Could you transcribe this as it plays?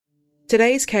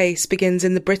Today's case begins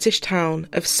in the British town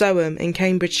of Soham in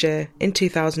Cambridgeshire in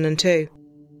 2002.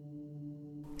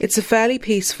 It's a fairly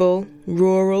peaceful,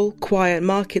 rural, quiet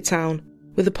market town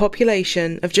with a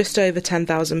population of just over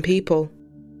 10,000 people.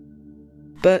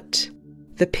 But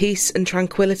the peace and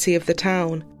tranquility of the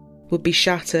town would be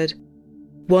shattered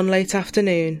one late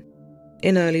afternoon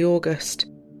in early August.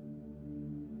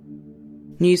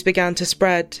 News began to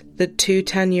spread that two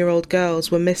 10-year-old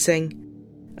girls were missing,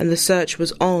 and the search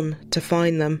was on to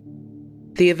find them.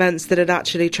 The events that had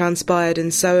actually transpired in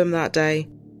Soham that day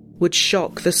would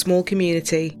shock the small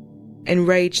community,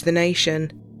 enrage the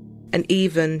nation, and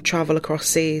even travel across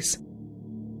seas.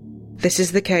 This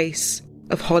is the case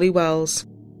of Holly Wells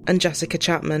and Jessica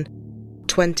Chapman,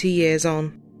 20 years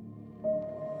on.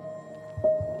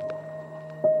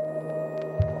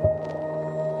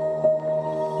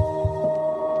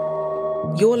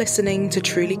 You're listening to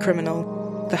Truly Criminal,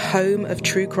 the home of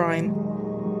true crime.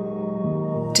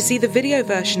 To see the video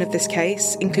version of this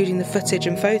case, including the footage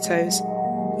and photos,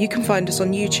 you can find us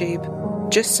on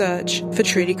YouTube. Just search for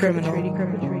Truly Criminal.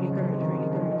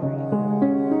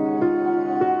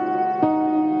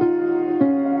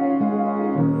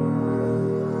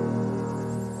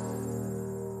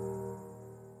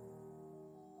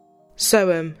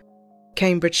 Soham,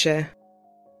 Cambridgeshire.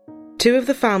 Two of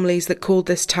the families that called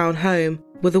this town home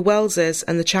were the Wellses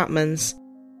and the Chapmans.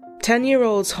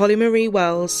 10-year-olds Holly Marie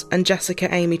Wells and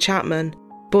Jessica Amy Chapman,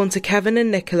 born to Kevin and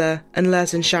Nicola and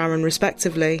Les and Sharon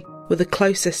respectively, were the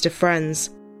closest of friends.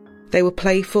 They were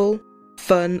playful,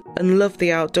 fun, and loved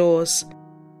the outdoors,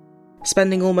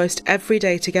 spending almost every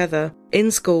day together,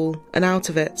 in school and out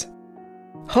of it.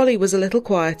 Holly was a little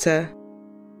quieter,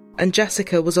 and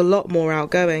Jessica was a lot more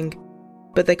outgoing,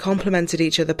 but they complemented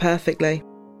each other perfectly.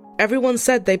 Everyone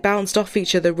said they bounced off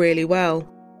each other really well,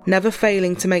 never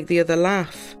failing to make the other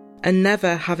laugh, and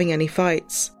never having any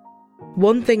fights.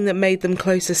 One thing that made them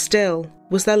closer still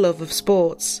was their love of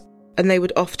sports, and they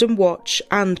would often watch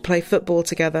and play football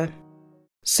together.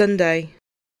 Sunday,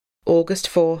 August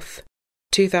 4th,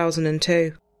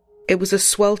 2002. It was a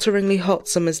swelteringly hot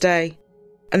summer's day,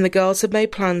 and the girls had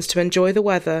made plans to enjoy the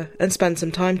weather and spend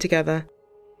some time together.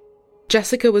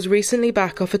 Jessica was recently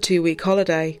back off a 2-week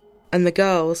holiday, and the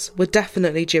girls were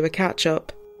definitely due a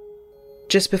catch-up.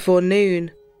 Just before noon,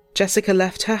 Jessica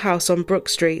left her house on Brook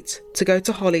Street to go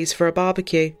to Holly's for a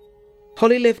barbecue.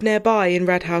 Holly lived nearby in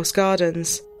Red House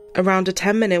Gardens, around a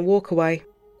 10-minute walk away.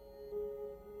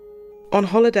 On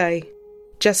holiday,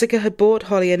 Jessica had bought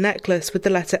Holly a necklace with the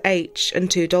letter H and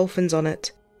 2 dolphins on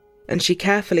it, and she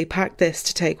carefully packed this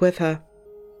to take with her.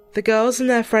 The girls and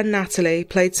their friend Natalie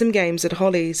played some games at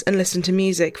Holly's and listened to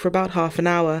music for about half an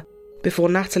hour before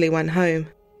Natalie went home.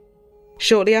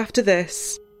 Shortly after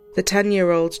this, the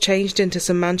 10-year-olds changed into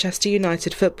some Manchester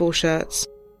United football shirts.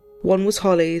 One was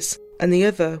Holly's, and the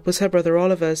other was her brother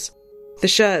Oliver's. The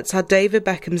shirts had David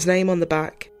Beckham's name on the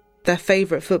back, their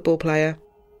favourite football player.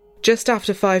 Just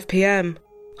after 5 p.m,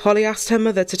 Holly asked her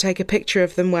mother to take a picture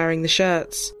of them wearing the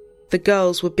shirts. The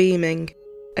girls were beaming,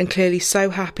 and clearly so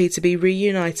happy to be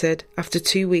reunited after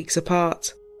 2 weeks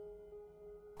apart.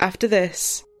 After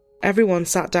this, everyone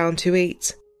sat down to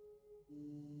eat.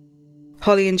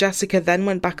 Holly and Jessica then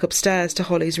went back upstairs to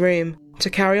Holly's room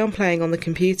to carry on playing on the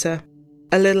computer.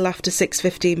 A little after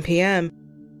 6:15 p.m,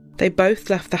 they both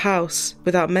left the house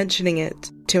without mentioning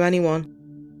it to anyone.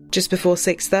 Just before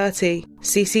 6:30,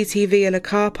 CCTV in a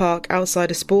car park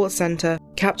outside a sports centre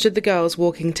captured the girls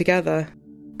walking together,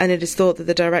 and it is thought that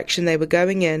the direction they were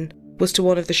going in was to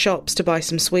one of the shops to buy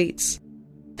some sweets.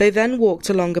 They then walked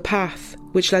along a path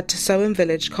which led to Soham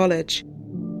Village College.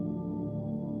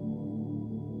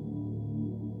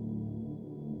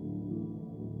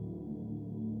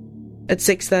 At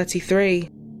 6:33,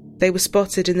 they were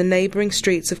spotted in the neighbouring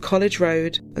streets of College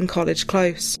Road and College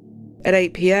Close. At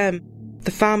 8 p.m,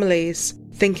 the families,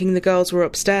 thinking the girls were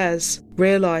upstairs,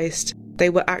 realised they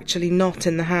were actually not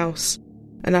in the house,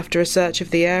 and after a search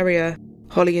of the area,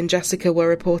 Holly and Jessica were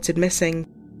reported missing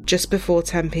just before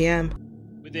 10 p.m.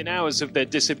 Within hours of their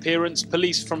disappearance,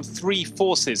 police from 3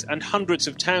 forces and hundreds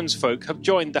of townsfolk have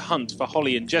joined the hunt for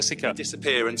Holly and Jessica.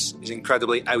 Disappearance is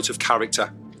incredibly out of character.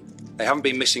 They haven't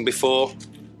been missing before.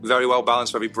 Very well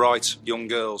balanced, very bright young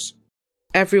girls.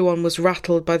 Everyone was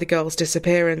rattled by the girls'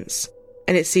 disappearance,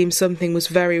 and it seemed something was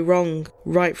very wrong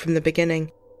right from the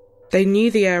beginning. They knew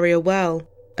the area well,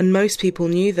 and most people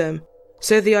knew them,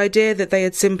 so the idea that they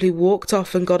had simply walked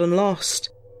off and gotten lost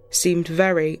seemed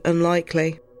very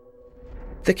unlikely.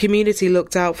 The community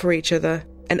looked out for each other,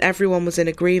 and everyone was in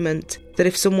agreement that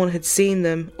if someone had seen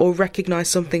them or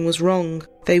recognised something was wrong,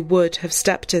 they would have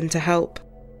stepped in to help.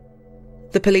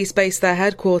 The police based their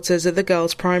headquarters at the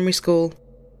girls' primary school.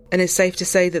 and it's safe to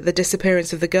say that the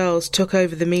disappearance of the girls took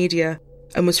over the media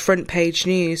and was front-page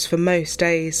news for most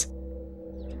days.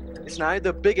 It's now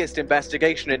the biggest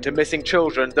investigation into missing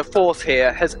children the force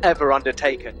here has ever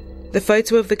undertaken. The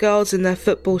photo of the girls in their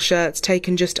football shirts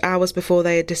taken just hours before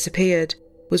they had disappeared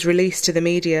was released to the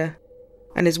media,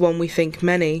 and is one we think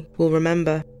many will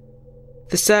remember.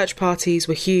 The search parties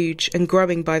were huge and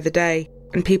growing by the day,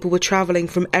 and people were travelling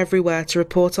from everywhere to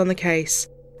report on the case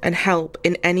and help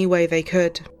in any way they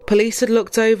could. Police had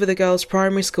looked over the girls'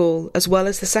 primary school as well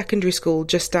as the secondary school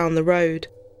just down the road,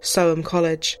 Soham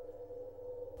College.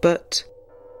 But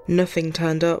nothing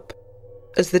turned up.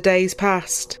 As the days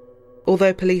passed,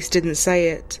 although police didn't say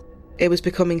it, it was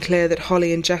becoming clear that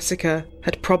Holly and Jessica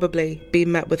had probably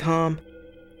been met with harm.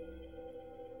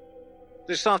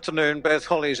 This afternoon, both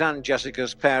Holly's and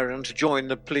Jessica's parents joined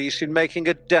the police in making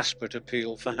a desperate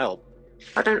appeal for help.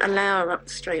 I don't allow her up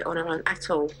the street on her own at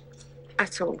all.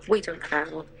 At all. We don't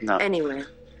allow her anywhere.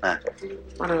 No.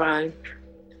 On her own.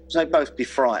 They'd both be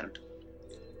frightened.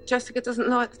 Jessica doesn't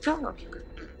like the dark.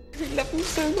 We love them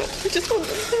so much. We just want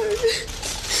them home.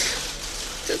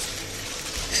 Just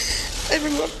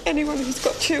anyone who's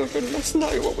got children must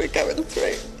know what we're going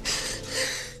through.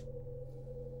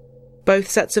 Both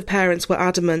sets of parents were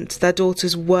adamant their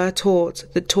daughters were taught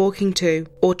that talking to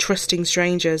or trusting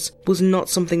strangers was not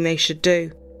something they should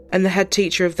do, and the head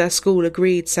teacher of their school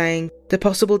agreed, saying, "The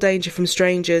possible danger from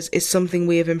strangers is something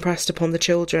we have impressed upon the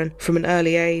children from an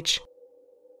early age."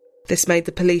 This made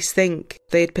the police think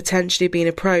they had potentially been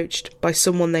approached by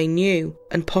someone they knew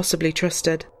and possibly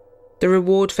trusted. The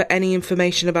reward for any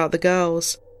information about the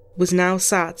girls was now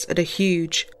sat at a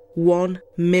huge £1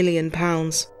 million.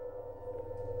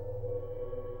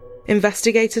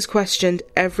 Investigators questioned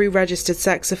every registered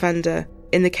sex offender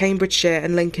in the Cambridgeshire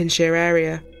and Lincolnshire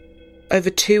area. Over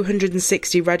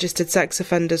 260 registered sex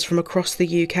offenders from across the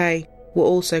UK were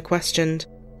also questioned,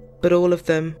 but all of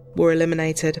them were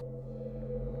eliminated.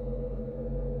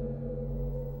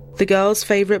 The girls'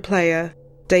 favourite player,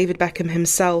 David Beckham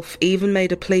himself, even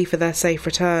made a plea for their safe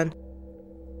return,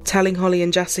 telling Holly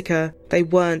and Jessica they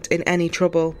weren't in any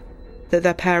trouble, that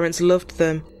their parents loved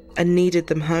them and needed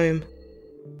them home.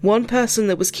 One person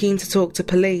that was keen to talk to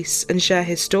police and share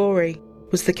his story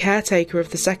was the caretaker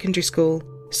of the secondary school,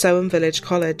 Soham Village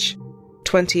College,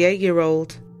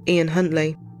 28-year-old Ian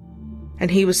Huntley,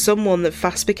 and he was someone that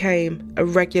fast became a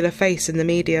regular face in the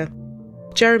media.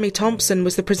 Jeremy Thompson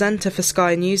was the presenter for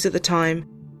Sky News at the time,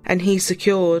 and he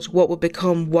secured what would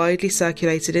become widely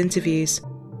circulated interviews.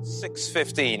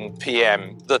 6:15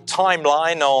 p.m. The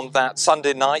timeline on that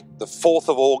Sunday night, the 4th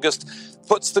of August,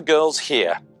 puts the girls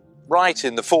here, right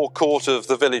in the forecourt of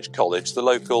the village college, the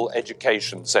local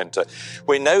education centre.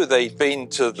 We know they'd been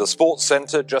to the sports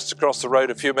centre just across the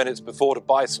road a few minutes before to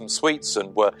buy some sweets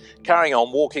and were carrying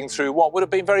on walking through what would have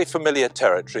been very familiar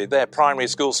territory. Their primary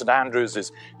school, St Andrews,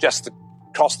 is just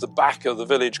across the back of the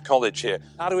village college here.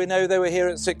 How do we know they were here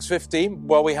at 6:15?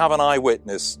 Well, we have an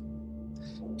eyewitness.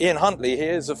 Ian Huntley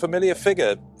here is a familiar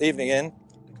figure. Evening, Ian.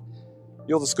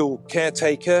 You're the school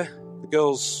caretaker. The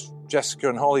girls, Jessica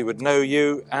and Holly, would know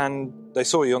you, and they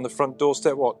saw you on the front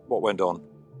doorstep. What went on?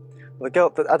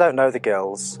 Well, I don't know the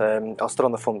girls. I stood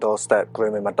on the front doorstep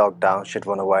grooming my dog down. She'd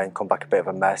run away and come back a bit of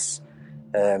a mess.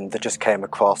 They just came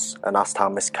across and asked how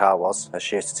Miss Carr was, as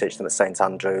she used to teach them at St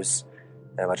Andrews.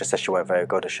 I just said she weren't very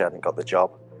good, as she hadn't got the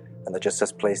job. And they just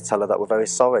said, please tell her that we're very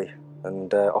sorry.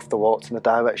 And off they walked in the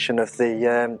direction of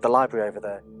the library over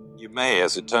there. You may,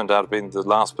 as it turned out, have been the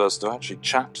last person to actually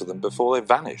chat to them before they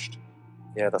vanished.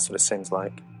 Yeah, that's what it seems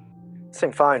like. It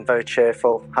seemed fine, very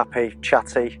cheerful, happy,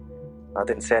 chatty. I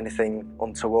didn't see anything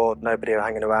untoward, nobody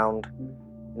hanging around.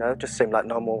 You know, just seemed like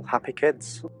normal, happy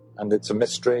kids. And it's a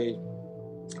mystery?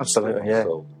 Absolutely, yeah.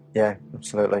 Yeah,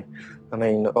 absolutely. I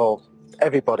mean,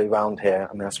 everybody around here,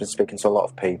 I've been speaking to a lot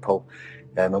of people,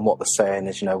 and what they're saying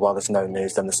is, while there's no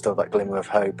news, then there's still that glimmer of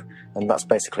hope, and that's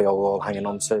basically all we're all hanging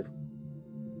on to.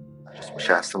 I just wish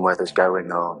I asked them where they're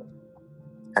going or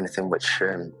anything which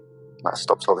might have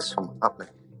stopped all this from happening.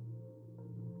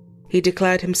 He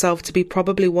declared himself to be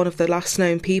probably one of the last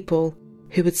known people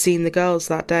who had seen the girls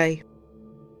that day.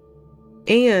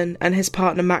 Ian and his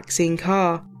partner Maxine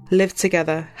Carr lived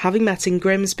together, having met in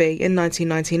Grimsby in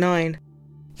 1999.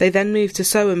 They then moved to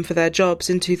Soham for their jobs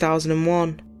in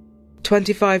 2001.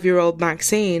 25-year-old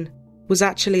Maxine was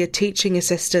actually a teaching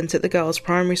assistant at the girls'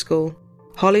 primary school.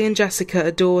 Holly and Jessica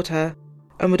adored her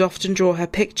and would often draw her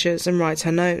pictures and write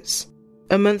her notes.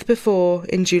 A month before,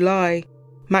 in July,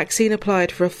 Maxine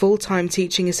applied for a full-time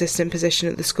teaching assistant position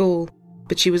at the school,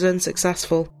 but she was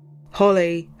unsuccessful.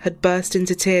 Holly had burst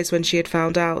into tears when she had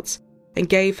found out and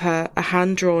gave her a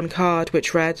hand-drawn card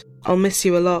which read, "I'll miss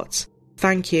you a lot.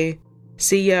 Thank you.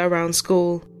 See you around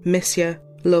school. Miss you.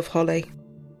 Love, Holly.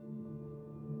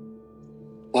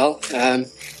 Well,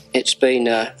 it's been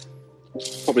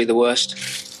probably the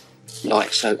worst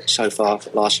night so far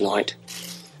last night.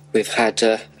 We've had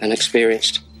and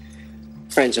experienced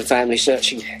friends and family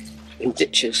searching in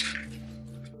ditches,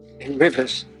 in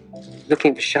rivers,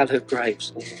 looking for shallow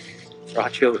graves for our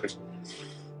children.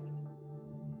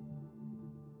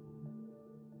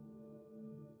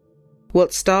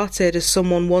 What started as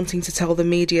someone wanting to tell the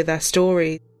media their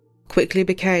story quickly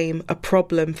became a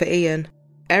problem for Ian.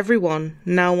 Everyone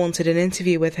now wanted an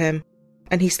interview with him,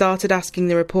 and he started asking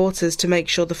the reporters to make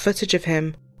sure the footage of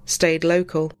him stayed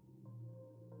local.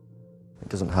 It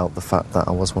doesn't help the fact that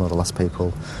I was one of the last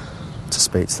people to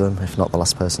speak to them, if not the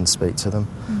last person to speak to them.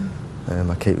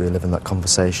 I keep reliving that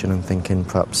conversation and thinking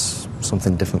perhaps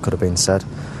something different could have been said,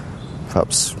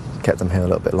 perhaps kept them here a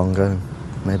little bit longer and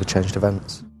maybe changed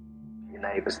events. Your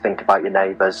neighbours, think about your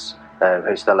neighbours,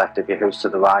 who's to the left of you, who's to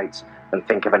the right, and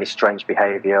think of any strange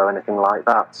behaviour or anything like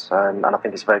that. And I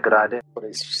think it's a very good idea. But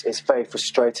it's very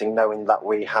frustrating knowing that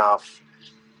we have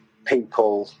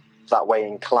people that way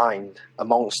inclined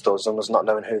amongst us and us not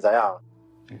knowing who they are.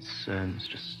 It's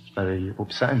just very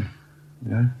upsetting,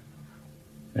 you know,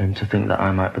 and to think that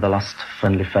I might be the last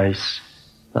friendly face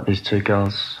that these two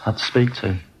girls had to speak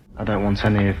to. I don't want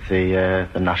any of the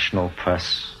national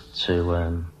press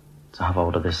to have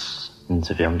hold of this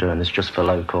interview. I'm doing this just for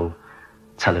local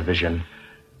television,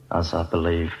 as I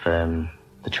believe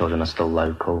the children are still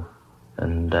local,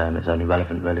 and it's only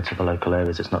relevant really to the local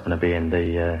areas. It's not going to be in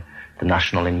the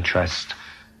national interest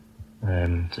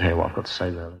to hear what I've got to say,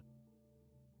 really.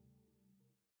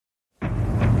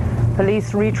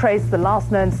 Police retraced the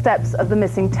last known steps of the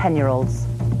missing 10-year-olds.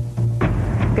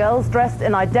 Girls dressed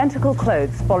in identical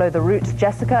clothes follow the route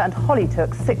Jessica and Holly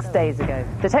took 6 days ago.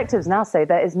 Detectives now say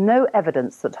there is no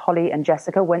evidence that Holly and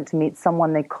Jessica went to meet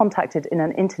someone they contacted in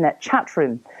an internet chat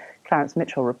room. Clarence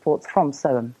Mitchell reports from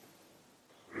Soham.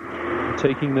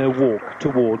 Taking their walk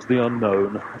towards the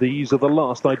unknown, these are the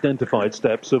last identified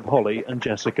steps of Holly and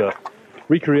Jessica.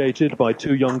 Recreated by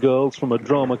two young girls from a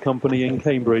drama company in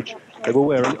Cambridge, they were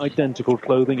wearing identical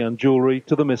clothing and jewellery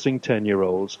to the missing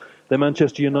 10-year-olds. Their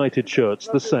Manchester United shirts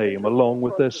the same, along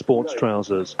with their sports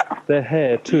trousers. Their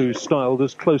hair, too, styled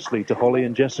as closely to Holly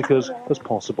and Jessica's as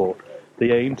possible.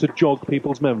 The aim to jog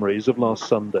people's memories of last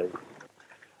Sunday.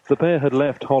 The pair had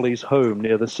left Holly's home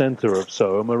near the centre of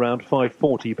Soham around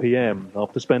 5:40 p.m.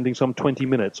 after spending some 20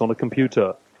 minutes on a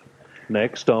computer.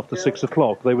 Next, after 6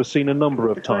 o'clock, they were seen a number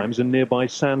of times in nearby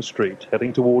Sand Street,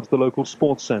 heading towards the local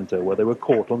sports centre where they were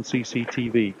caught on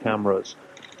CCTV cameras.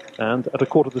 And at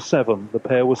 6:45, the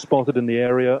pair were spotted in the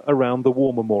area around the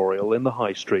War Memorial in the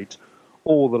High Street.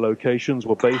 All the locations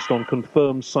were based on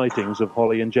confirmed sightings of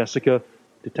Holly and Jessica.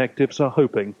 Detectives are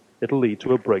hoping it'll lead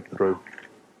to a breakthrough.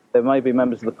 There may be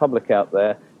members of the public out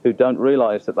there who don't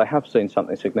realise that they have seen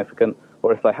something significant,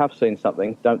 or if they have seen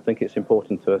something, don't think it's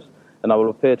important to us. And I will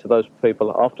appeal to those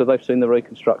people, after they've seen the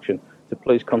reconstruction, to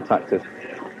please contact us.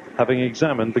 Having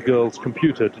examined the girls'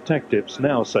 computer, detectives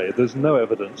now say there's no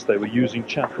evidence they were using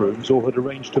chat rooms or had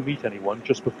arranged to meet anyone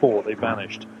just before they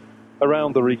vanished.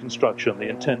 Around the reconstruction, the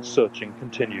intense searching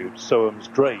continued. Soham's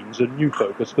drains a new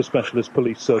focus for specialist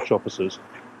police search officers.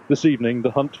 This evening,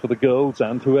 the hunt for the girls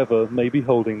and whoever may be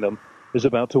holding them is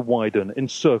about to widen in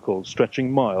circles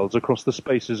stretching miles across the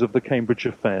spaces of the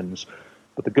Cambridgeshire Fens.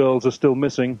 But the girls are still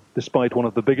missing, despite one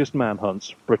of the biggest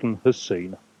manhunts Britain has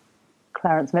seen.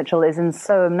 Clarence Mitchell is in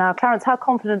Soham now. Clarence, how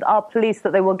confident are police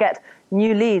that they will get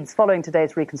new leads following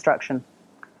today's reconstruction?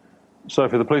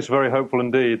 Sophie, the police are very hopeful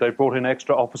indeed. They've brought in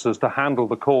extra officers to handle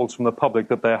the calls from the public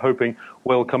that they're hoping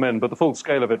will come in. But the full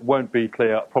scale of it won't be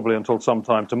clear probably until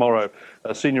sometime tomorrow.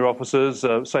 Senior officers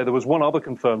say there was one other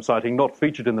confirmed sighting not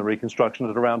featured in the reconstruction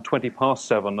at around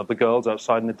 7:20 of the girls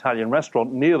outside an Italian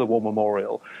restaurant near the War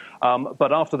Memorial.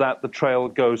 But after that, the trail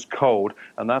goes cold.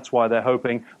 And that's why they're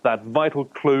hoping that vital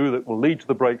clue that will lead to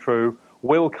the breakthrough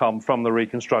will come from the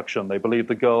reconstruction. They believe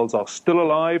the girls are still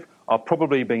alive, are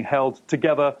probably being held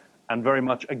together, and very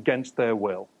much against their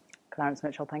will. Clarence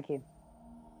Mitchell, thank you.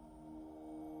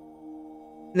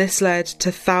 This led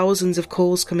to thousands of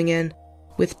calls coming in,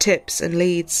 with tips and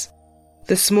leads.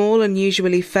 The small and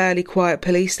usually fairly quiet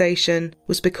police station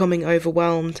was becoming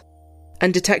overwhelmed,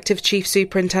 and Detective Chief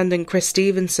Superintendent Chris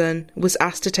Stevenson was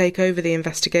asked to take over the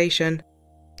investigation.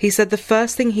 He said the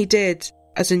first thing he did,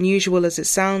 as unusual as it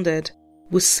sounded,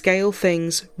 was scale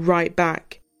things right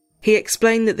back. He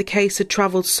explained that the case had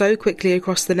travelled so quickly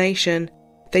across the nation,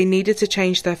 they needed to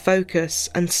change their focus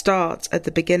and start at the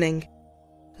beginning,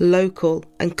 local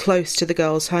and close to the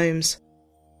girls' homes.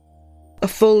 A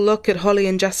full look at Holly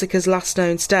and Jessica's last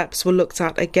known steps were looked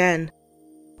at again,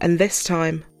 and this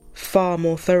time far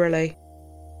more thoroughly.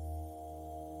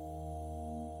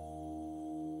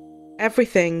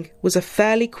 Everything was a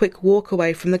fairly quick walk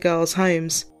away from the girls'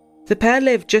 homes. The pair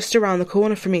lived just around the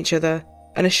corner from each other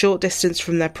and a short distance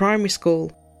from their primary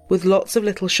school, with lots of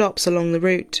little shops along the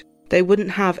route. They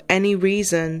wouldn't have any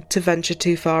reason to venture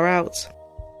too far out.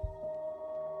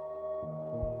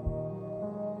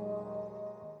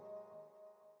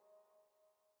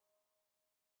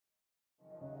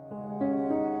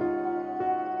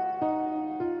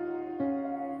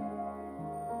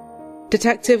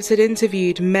 Detectives had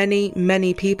interviewed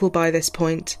many people by this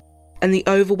point, and the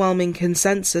overwhelming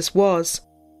consensus was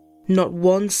not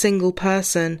one single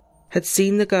person had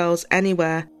seen the girls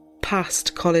anywhere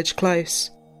past College Close,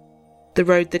 the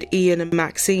road that Ian and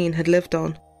Maxine had lived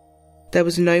on. There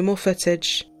was no more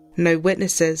footage, no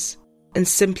witnesses, and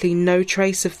simply no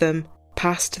trace of them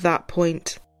past that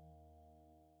point.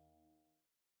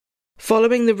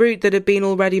 Following the route that had been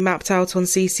already mapped out on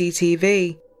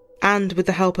CCTV, and with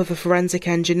the help of a forensic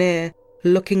engineer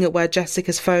looking at where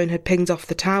Jessica's phone had pinged off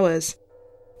the towers,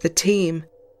 the team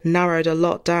narrowed a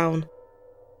lot down.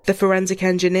 The forensic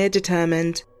engineer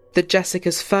determined that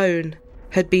Jessica's phone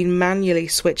had been manually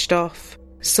switched off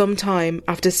sometime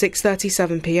after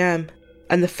 6:37 p.m,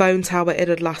 and the phone tower it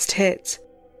had last hit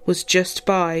was just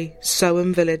by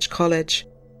Soham Village College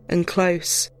and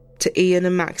close to Ian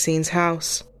and Maxine's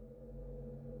house.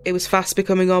 It was fast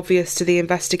becoming obvious to the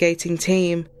investigating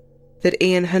team that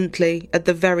Ian Huntley, at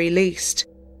the very least,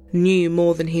 knew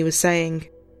more than he was saying,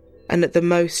 and at the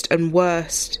most and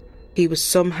worst, he was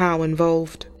somehow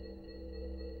involved.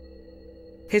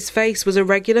 His face was a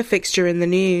regular fixture in the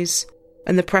news,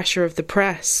 and the pressure of the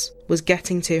press was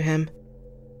getting to him.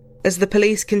 As the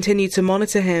police continued to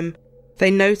monitor him, they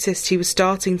noticed he was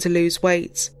starting to lose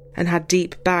weight and had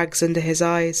deep bags under his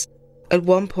eyes. At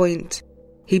one point,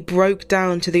 he broke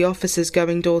down to the officers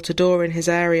going door to door in his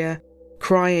area,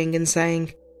 crying and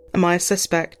saying, "Am I a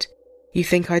suspect? You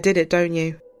think I did it, don't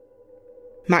you?"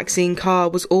 Maxine Carr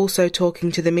was also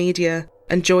talking to the media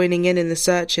and joining in the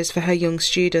searches for her young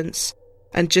students,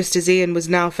 and just as Ian was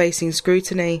now facing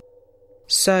scrutiny,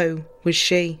 so was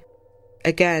she.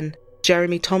 Again,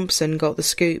 Jeremy Thompson got the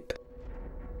scoop.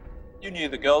 You knew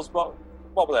the girls, what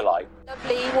were they like?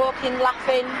 Lovely, walking,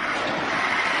 laughing.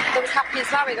 They was happy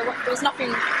as Larry. There was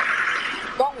nothing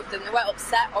wrong with them. They weren't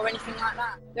upset or anything like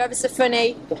that. They're ever so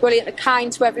funny, brilliant, they're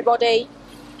kind to everybody.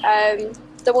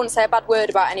 They wouldn't say a bad word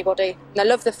about anybody. And they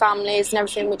love their families and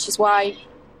everything, which is why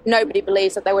nobody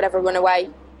believes that they would ever run away.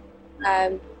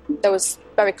 They was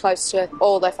very close to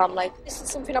all their family. This is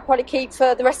something I'll probably keep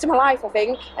for the rest of my life, I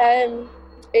think.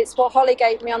 It's what Holly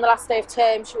gave me on the last day of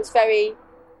term. She was very,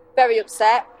 very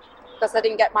upset because I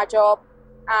didn't get my job.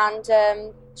 And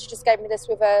she just gave me this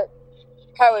with a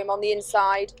poem on the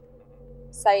inside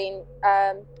saying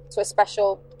to a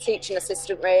special teaching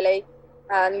assistant, really.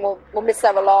 And we'll miss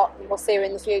her a lot and we'll see her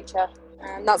in the future.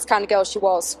 And that's the kind of girl she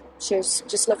was. She was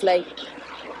just lovely,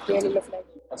 really lovely.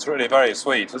 That's really very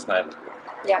sweet, isn't it?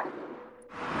 Yeah.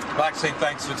 Maxine,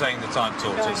 thanks for taking the time to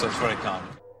talk to us. That's very kind.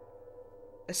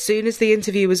 As soon as the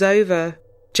interview was over,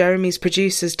 Jeremy's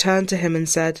producers turned to him and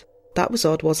said, "That was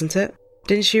odd, wasn't it?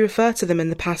 Didn't she refer to them in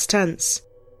the past tense?"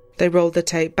 They rolled the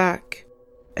tape back,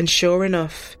 and sure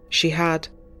enough, she had.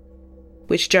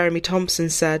 Which Jeremy Thompson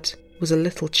said was a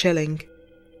little chilling.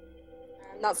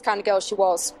 And that's the kind of girl she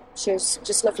was. She was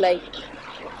just lovely,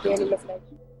 really lovely.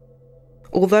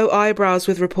 Although eyebrows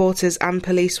with reporters and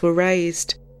police were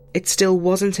raised, it still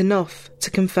wasn't enough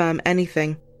to confirm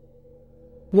anything.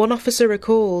 One officer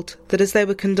recalled that as they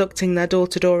were conducting their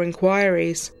door-to-door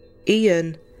inquiries,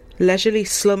 Ian leisurely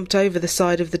slumped over the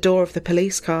side of the door of the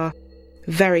police car,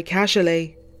 very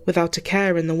casually, without a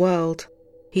care in the world.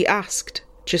 He asked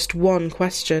just one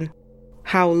question: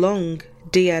 how long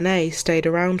DNA stayed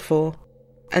around for,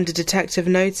 and a detective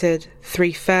noted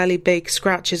 3 fairly big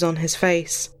scratches on his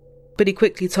face, but he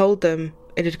quickly told them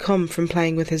it had come from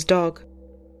playing with his dog.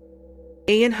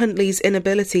 Ian Huntley's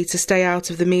inability to stay out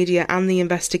of the media and the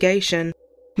investigation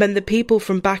meant that people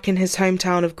from back in his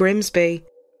hometown of Grimsby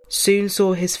soon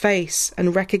saw his face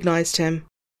and recognised him.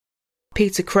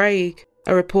 Peter Craig,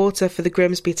 a reporter for the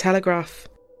Grimsby Telegraph,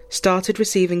 started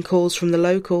receiving calls from the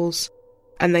locals,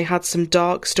 and they had some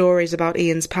dark stories about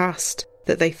Ian's past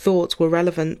that they thought were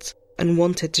relevant and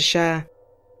wanted to share.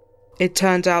 It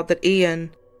turned out that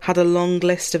Ian had a long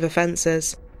list of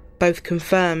offences, both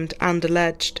confirmed and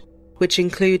alleged, which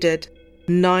included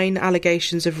 9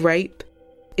 allegations of rape,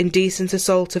 indecent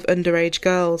assault of underage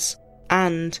girls,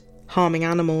 and harming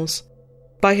animals.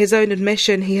 By his own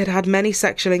admission, he had had many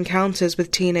sexual encounters with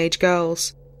teenage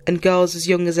girls, and girls as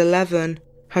young as 11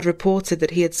 had reported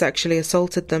that he had sexually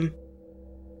assaulted them.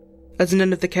 As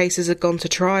none of the cases had gone to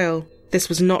trial, this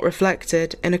was not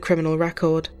reflected in a criminal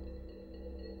record.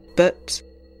 But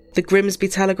the Grimsby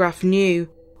Telegraph knew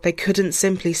they couldn't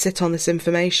simply sit on this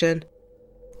information.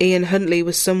 Ian Huntley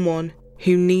was someone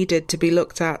who needed to be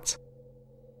looked at.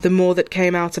 The more that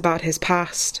came out about his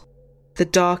past, the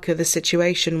darker the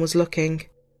situation was looking.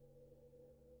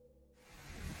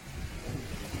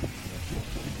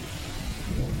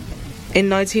 In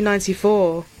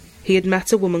 1994, he had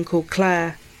met a woman called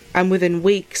Claire, and within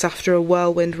weeks after a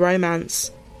whirlwind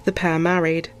romance, the pair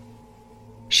married.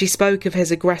 She spoke of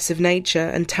his aggressive nature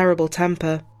and terrible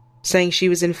temper, saying she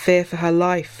was in fear for her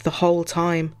life the whole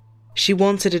time. She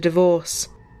wanted a divorce,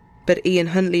 but Ian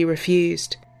Huntley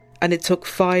refused, and it took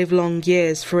 5 long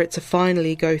years for it to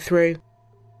finally go through.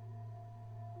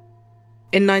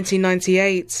 In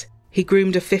 1998, he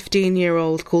groomed a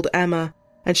 15-year-old called Emma,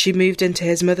 and she moved into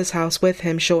his mother's house with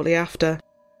him shortly after.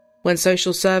 When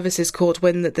social services caught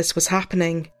wind that this was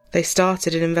happening, they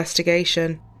started an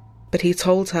investigation, but he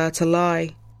told her to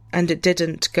lie, and it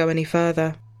didn't go any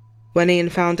further. When Ian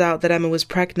found out that Emma was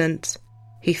pregnant,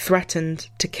 he threatened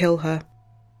to kill her.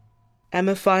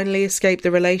 Emma finally escaped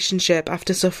the relationship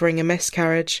after suffering a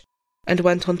miscarriage, and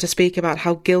went on to speak about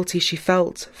how guilty she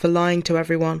felt for lying to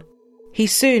everyone. He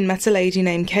soon met a lady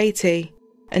named Katie,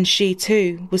 and she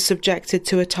too was subjected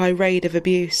to a tirade of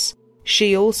abuse.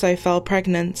 She also fell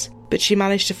pregnant, but she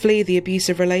managed to flee the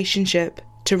abusive relationship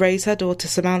to raise her daughter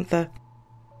Samantha.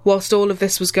 Whilst all of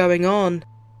this was going on,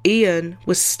 Ian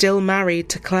was still married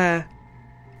to Claire.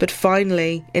 But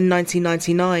finally, in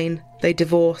 1999, they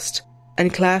divorced,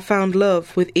 and Claire found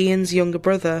love with Ian's younger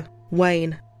brother,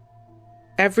 Wayne.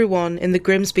 Everyone in the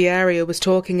Grimsby area was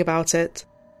talking about it.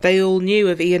 They all knew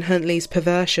of Ian Huntley's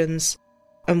perversions,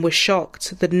 and were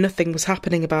shocked that nothing was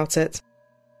happening about it.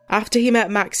 After he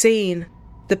met Maxine,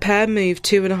 the pair moved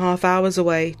 2.5 hours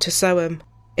away to Soham,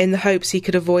 in the hopes he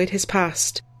could avoid his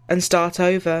past and start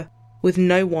over with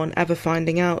no one ever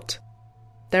finding out.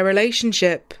 Their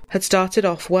relationship had started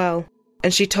off well,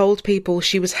 and she told people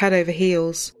she was head over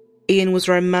heels. Ian was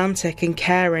romantic and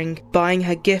caring, buying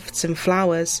her gifts and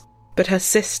flowers, but her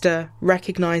sister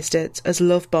recognised it as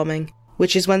love bombing,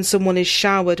 which is when someone is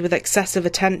showered with excessive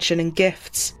attention and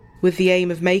gifts with the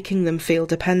aim of making them feel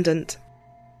dependent.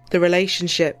 The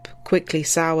relationship quickly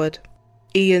soured.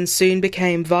 Ian soon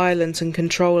became violent and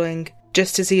controlling,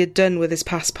 just as he had done with his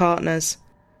past partners,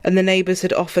 and the neighbours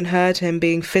had often heard him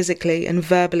being physically and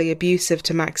verbally abusive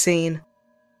to Maxine.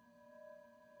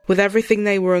 With everything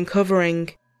they were uncovering,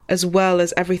 as well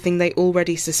as everything they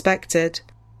already suspected,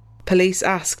 police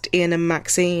asked Ian and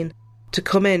Maxine to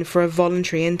come in for a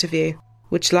voluntary interview,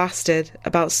 which lasted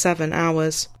about 7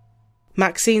 hours.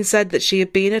 Maxine said that she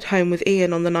had been at home with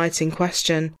Ian on the night in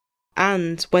question,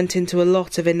 and went into a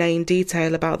lot of inane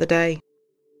detail about the day.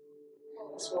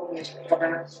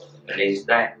 And is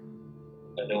that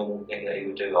a normal thing that he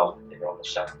would do after dinner on a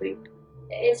Saturday?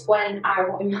 It is when I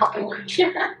want him hot lunch.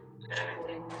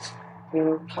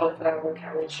 Cauliflower,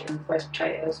 cabbage and roast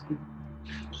potatoes.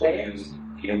 So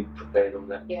you prepared all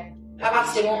that? Yeah. I've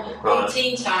asked him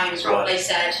 18 times what they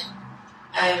said.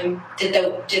 Did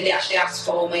they actually ask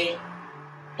for me?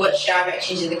 Which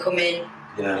directions did they come in?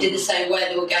 Yeah. Did they say where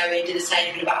they were going? Did they say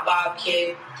anything about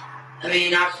barbecue? I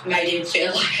mean, I've made him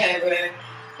feel like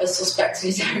a suspect in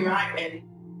his own right, really.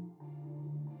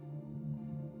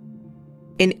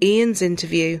 In Ian's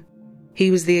interview,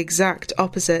 he was the exact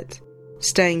opposite,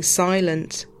 staying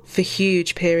silent for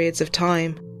huge periods of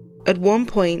time. At one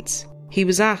point, he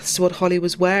was asked what Holly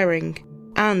was wearing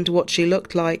and what she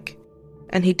looked like,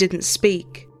 and he didn't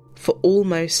speak for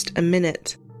almost a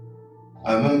minute.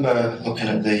 I remember looking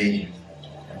at the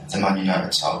Man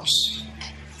United tops,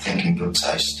 thinking good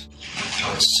taste.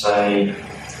 I would say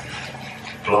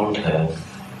blonde hair,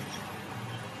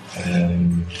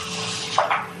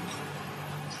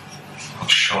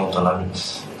 shoulder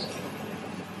length,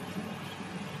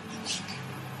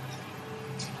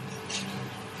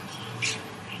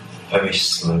 very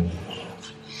slim.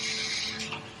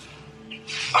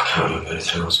 I can't remember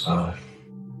anything else about it.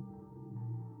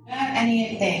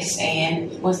 Any of this,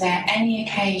 Ian, was there any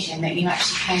occasion that you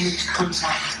actually came into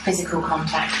contact, physical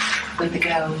contact, with the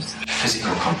girls?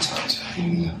 Physical contact?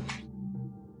 Yeah.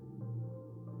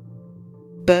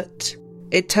 But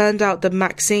it turned out that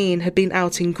Maxine had been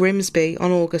out in Grimsby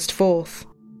on August 4th,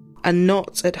 and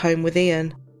not at home with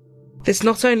Ian. This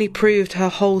not only proved her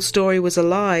whole story was a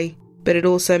lie, but it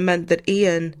also meant that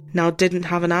Ian now didn't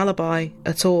have an alibi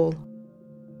at all.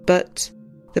 But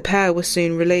the pair were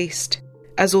soon released,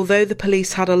 as although the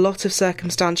police had a lot of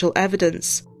circumstantial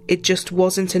evidence, it just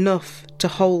wasn't enough to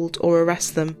hold or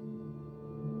arrest them.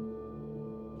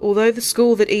 Although the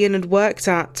school that Ian had worked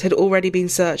at had already been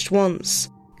searched once,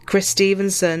 Chris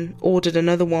Stevenson ordered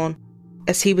another one,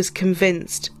 as he was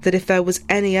convinced that if there was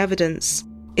any evidence,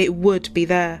 it would be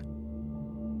there.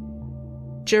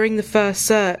 During the first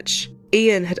search,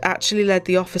 Ian had actually led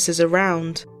the officers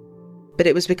around, but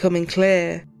it was becoming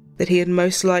clear that he had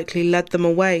most likely led them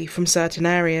away from certain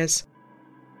areas.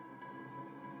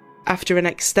 After an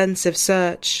extensive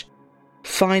search,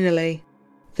 finally,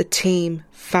 the team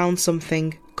found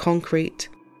something concrete.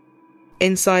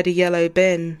 Inside a yellow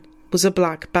bin was a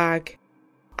black bag,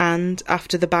 and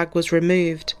after the bag was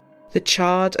removed, the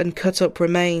charred and cut-up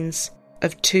remains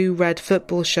of 2 red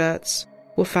football shirts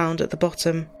were found at the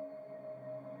bottom.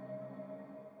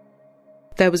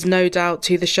 There was no doubt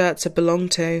who the shirts had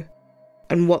belonged to,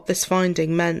 and what this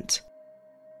finding meant.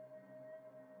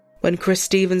 When Chris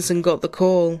Stevenson got the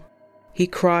call, he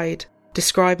cried,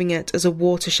 describing it as a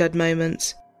watershed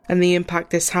moment, and the impact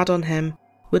this had on him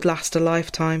would last a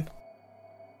lifetime.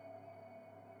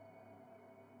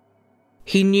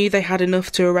 He knew they had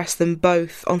enough to arrest them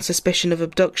both on suspicion of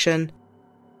abduction,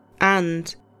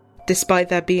 and, despite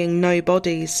there being no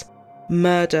bodies,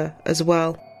 murder as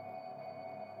well.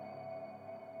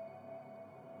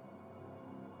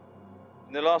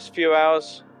 In the last few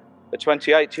hours, a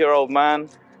 28-year-old man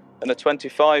and a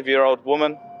 25-year-old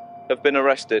woman have been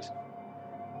arrested.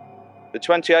 The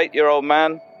 28-year-old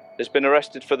man has been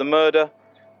arrested for the murder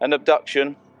and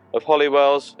abduction of Holly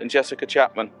Wells and Jessica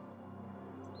Chapman.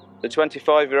 The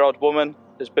 25-year-old woman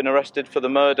has been arrested for the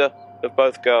murder of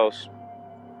both girls.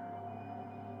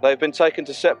 They have been taken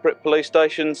to separate police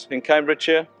stations in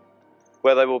Cambridgeshire,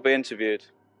 where they will be interviewed.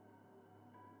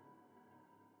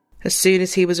 As soon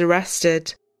as he was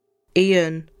arrested,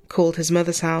 Ian called his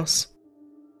mother's house.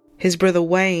 His brother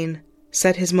Wayne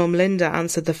said his mum Linda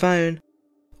answered the phone.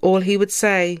 All he would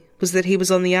say was that he was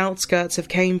on the outskirts of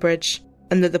Cambridge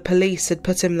and that the police had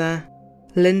put him there.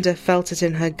 Linda felt it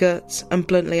in her gut and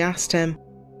bluntly asked him,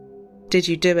 "Did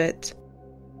you do it?"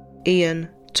 Ian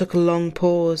took a long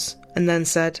pause and then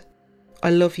said,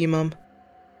 "I love you, Mum."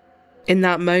 In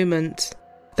that moment,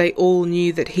 they all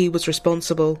knew that he was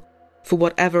responsible for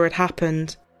whatever had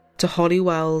happened to Holly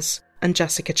Wells and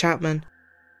Jessica Chapman.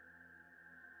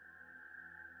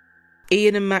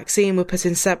 Ian and Maxine were put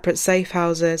in separate safe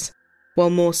houses while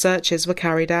more searches were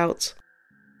carried out.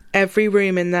 Every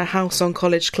room in their house on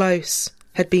College Close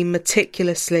had been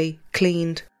meticulously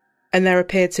cleaned, and there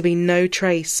appeared to be no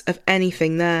trace of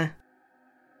anything there.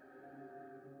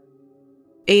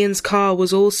 Ian's car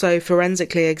was also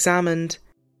forensically examined.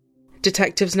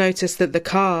 Detectives noticed that the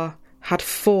car had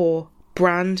 4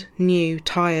 brand new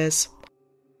tyres.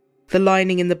 The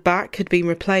lining in the back had been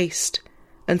replaced,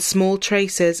 and small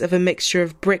traces of a mixture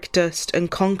of brick dust and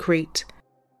concrete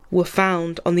were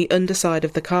found on the underside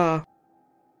of the car.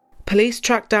 Police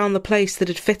tracked down the place that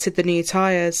had fitted the new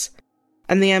tyres,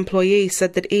 and the employee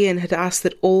said that Ian had asked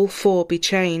that all 4 be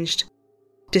changed,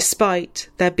 despite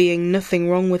there being nothing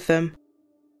wrong with them.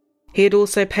 He had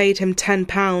also paid him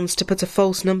 £10 to put a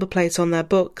false number plate on their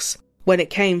books when it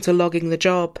came to logging the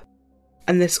job,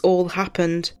 and this all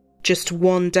happened just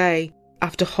 1 day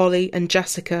after Holly and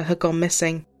Jessica had gone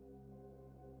missing.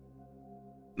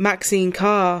 Maxine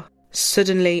Carr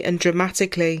suddenly and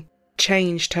dramatically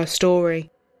changed her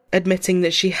story, admitting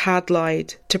that she had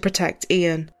lied to protect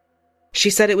Ian. She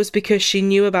said it was because she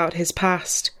knew about his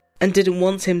past and didn't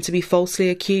want him to be falsely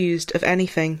accused of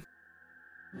anything.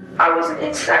 I wasn't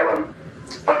in Salem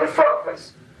on the 4th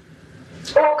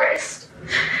of August.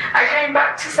 I came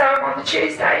back to Salem on the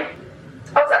Tuesday.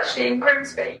 I was actually in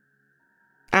Grimsby.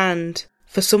 And,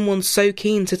 for someone so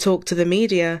keen to talk to the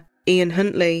media, Ian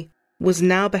Huntley was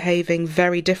now behaving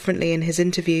very differently in his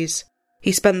interviews.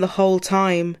 He spent the whole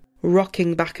time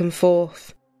rocking back and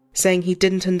forth, saying he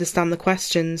didn't understand the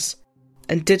questions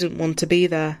and didn't want to be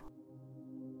there.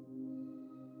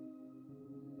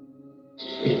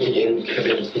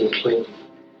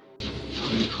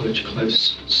 College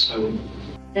Close, so...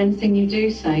 Anything you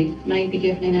do say may be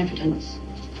given in evidence.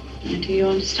 Now, do you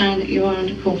understand that you are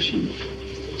under caution?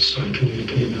 Sorry, can you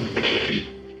repeat that?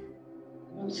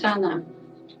 You understand that?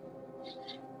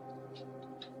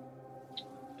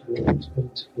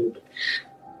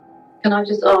 Can I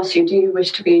just ask you, do you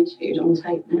wish to be interviewed on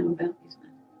tape now about this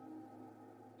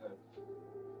matter?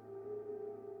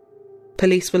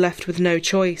 Police were left with no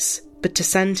choice but to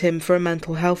send him for a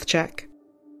mental health check.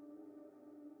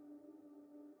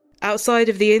 Outside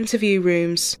of the interview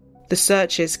rooms, the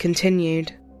searches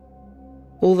continued.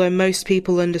 Although most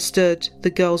people understood the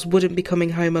girls wouldn't be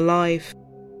coming home alive,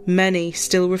 many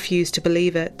still refuse to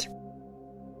believe it.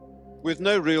 With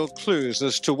no real clues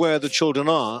as to where the children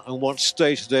are and what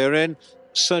state they're in,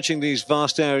 searching these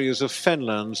vast areas of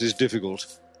fenlands is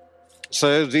difficult.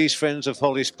 So these friends of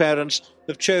Holly's parents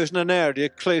have chosen an area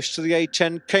close to the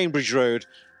A10 Cambridge Road,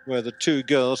 where the two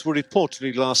girls were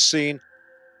reportedly last seen.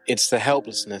 It's the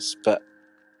helplessness, but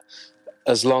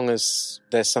as long as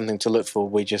there's something to look for,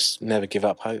 we just never give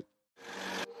up hope.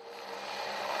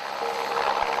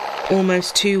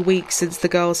 Almost 2 weeks since the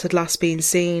girls had last been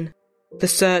seen, the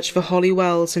search for Holly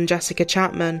Wells and Jessica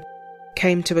Chapman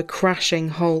came to a crashing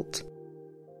halt,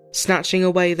 snatching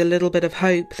away the little bit of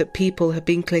hope that people had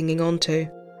been clinging on to.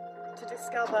 To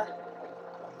discover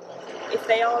if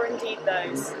they are indeed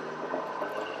those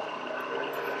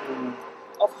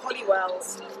of Holly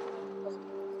Wells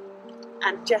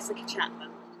and Jessica Chapman.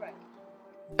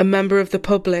 A member of the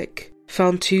public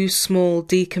found 2 small,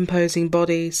 decomposing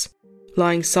bodies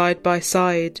lying side by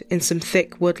side in some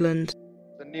thick woodland.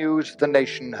 The news the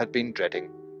nation had been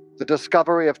dreading. The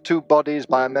discovery of 2 bodies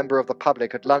by a member of the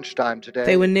public at lunchtime today.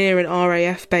 They were near an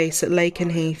RAF base at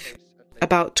Lakenheath,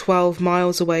 about 12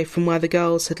 miles away from where the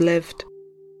girls had lived.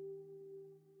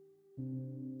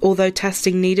 Although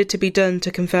testing needed to be done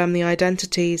to confirm the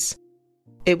identities,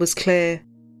 it was clear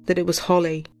that it was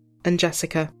Holly and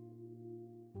Jessica.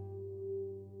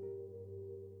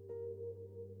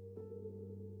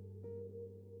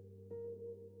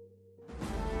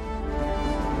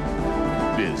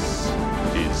 This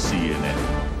is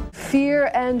CNN. Fear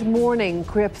and mourning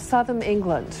grip southern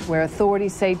England, where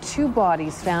authorities say 2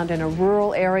 bodies found in a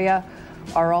rural area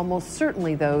are almost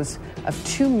certainly those of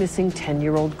 2 missing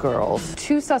 10-year-old girls.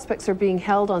 2 suspects are being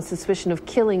held on suspicion of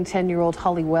killing 10-year-old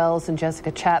Holly Wells and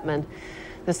Jessica Chapman.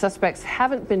 The suspects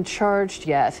haven't been charged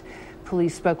yet.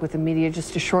 Police spoke with the media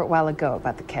just a short while ago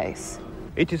about the case.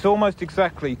 It is almost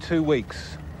exactly 2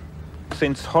 weeks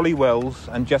since Holly Wells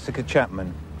and Jessica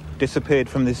Chapman disappeared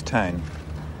from this town,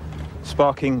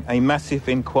 sparking a massive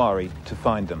inquiry to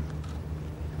find them.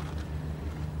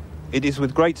 It is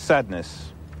with great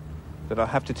sadness that I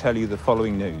have to tell you the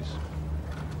following news.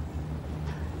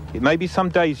 It may be some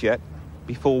days yet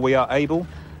before we are able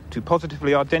to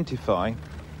positively identify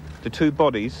the 2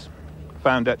 bodies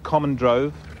found at Common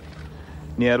Drove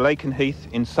near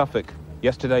Lakenheath in Suffolk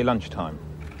yesterday lunchtime.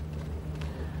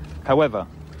 However,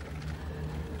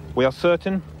 we are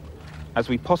certain, as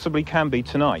we possibly can be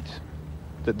tonight,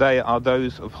 that they are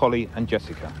those of Holly and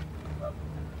Jessica.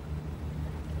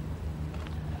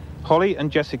 Holly and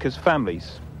Jessica's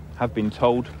families have been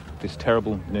told this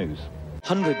terrible news.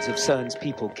 Hundreds of Surns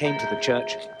people came to the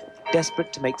church,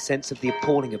 desperate to make sense of the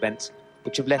appalling events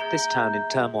which have left this town in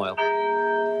turmoil.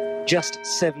 Just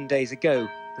 7 days ago,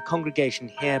 the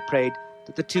congregation here prayed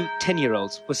that the 2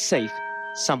 10-year-olds were safe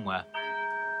somewhere.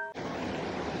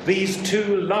 These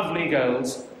 2 lovely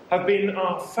girls have been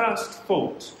our first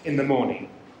thought in the morning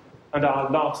and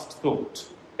our last thought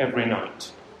every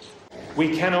night.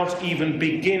 We cannot even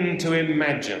begin to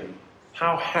imagine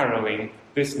how harrowing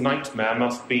this nightmare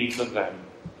must be for them.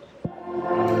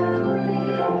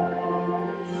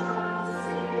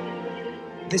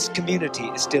 This community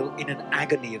is still in an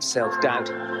agony of self-doubt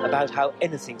about how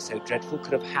anything so dreadful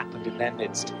could have happened in their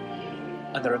midst.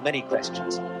 And there are many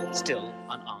questions still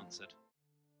unanswered.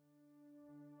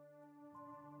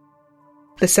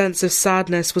 The sense of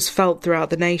sadness was felt throughout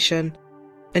the nation,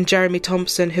 and Jeremy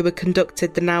Thompson, who had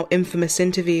conducted the now infamous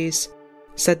interviews,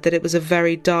 said that it was a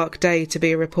very dark day to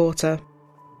be a reporter.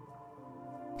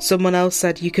 Someone else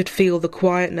said you could feel the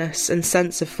quietness and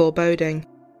sense of foreboding.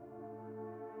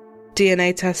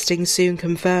 DNA testing soon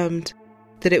confirmed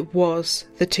that it was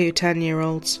the 2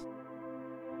 10-year-olds.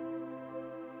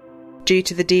 Due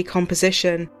to the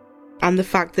decomposition and the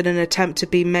fact that an attempt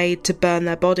had been made to burn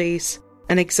their bodies,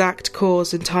 an exact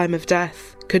cause and time of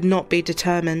death could not be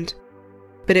determined,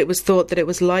 but it was thought that it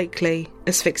was likely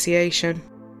asphyxiation.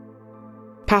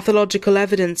 Pathological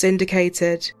evidence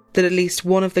indicated that at least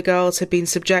one of the girls had been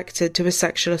subjected to a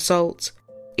sexual assault,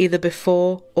 either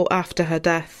before or after her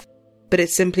death, but it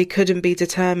simply couldn't be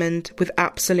determined with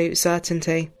absolute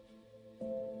certainty.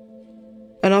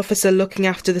 An officer looking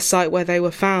after the site where they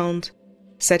were found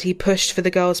said he pushed for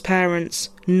the girls' parents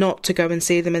not to go and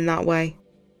see them in that way.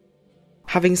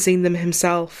 Having seen them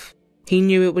himself, he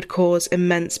knew it would cause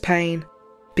immense pain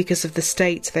because of the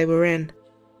state they were in.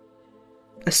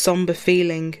 A sombre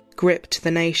feeling gripped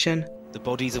the nation. The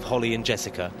bodies of Holly and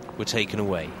Jessica were taken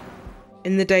away.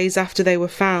 In the days after they were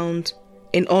found,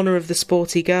 in honour of the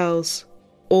sporty girls,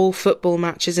 all football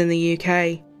matches in the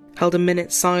UK held a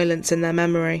minute's silence in their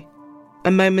memory.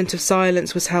 A moment of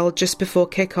silence was held just before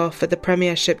kick-off at the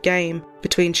Premiership game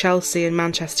between Chelsea and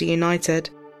Manchester United.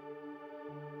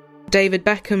 David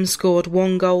Beckham scored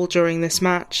 1 goal during this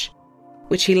match,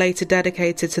 which he later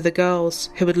dedicated to the girls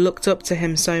who had looked up to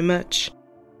him so much.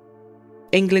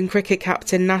 England cricket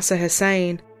captain Nasser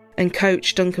Hussain and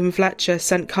coach Duncan Fletcher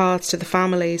sent cards to the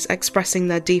families expressing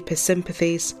their deepest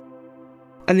sympathies,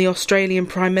 and the Australian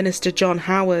Prime Minister John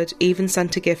Howard even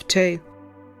sent a gift too.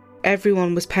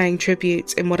 Everyone was paying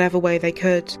tribute in whatever way they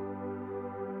could.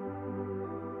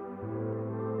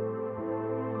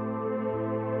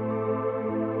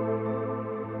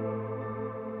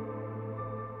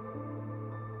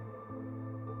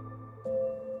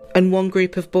 And one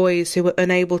group of boys who were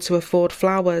unable to afford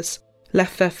flowers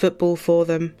left their football for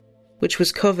them, which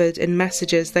was covered in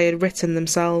messages they had written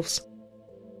themselves.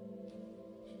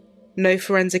 No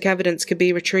forensic evidence could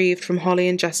be retrieved from Holly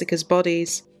and Jessica's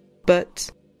bodies, but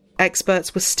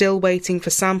experts were still waiting for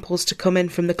samples to come in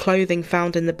from the clothing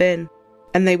found in the bin,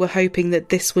 and they were hoping that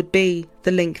this would be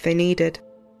the link they needed.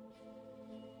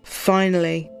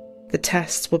 Finally, the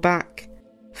tests were back.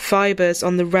 Fibres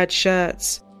on the red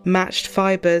shirts matched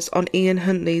fibres on Ian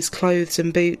Huntley's clothes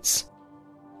and boots.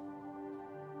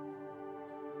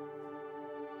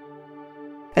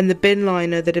 And the bin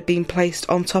liner that had been placed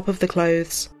on top of the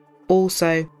clothes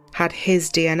also had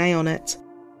his DNA on it.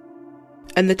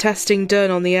 And the testing done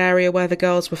on the area where the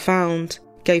girls were found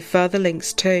gave further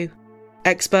links too.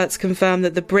 Experts confirmed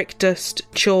that the brick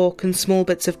dust, chalk and small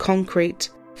bits of concrete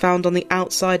found on the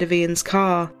outside of Ian's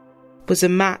car was a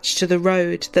match to the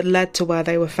road that led to where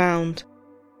they were found.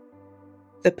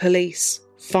 The police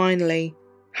finally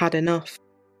had enough.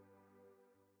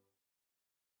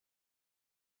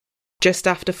 Just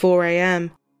after 4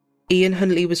 a.m, Ian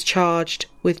Huntley was charged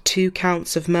with 2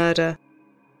 counts of murder,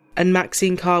 and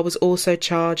Maxine Carr was also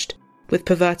charged with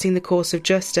perverting the course of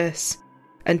justice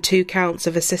and 2 counts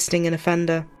of assisting an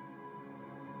offender.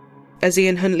 As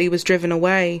Ian Huntley was driven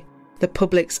away, the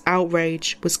public's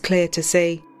outrage was clear to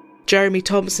see. Jeremy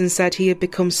Thompson said he had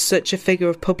become such a figure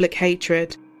of public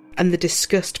hatred, and the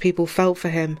disgust people felt for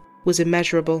him was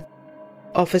immeasurable.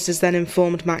 Officers then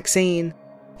informed Maxine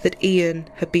that Ian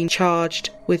had been charged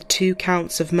with 2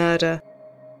 counts of murder.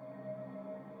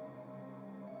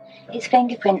 His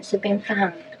fingerprints have been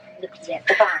found. Look at it,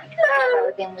 the bag the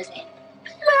clothing was in.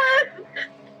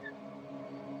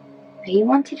 You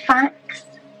wanted facts,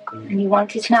 and you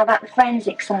wanted to know about the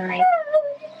forensic side.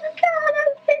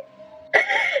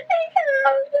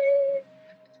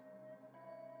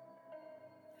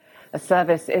 A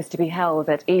service is to be held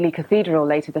at Ely Cathedral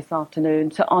later this afternoon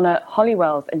to honour Holly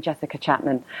Wells and Jessica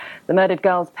Chapman. The murdered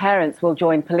girls' parents will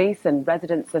join police and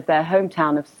residents of their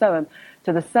hometown of Soham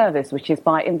to the service, which is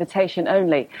by invitation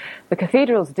only. The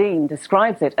cathedral's dean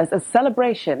describes it as a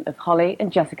celebration of Holly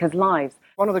and Jessica's lives.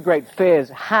 One of the great fears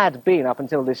had been, up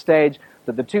until this stage,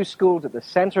 that the 2 schools at the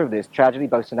centre of this tragedy,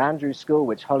 both St Andrew's School,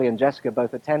 which Holly and Jessica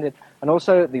both attended, and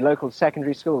also the local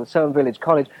secondary school, the Soham Village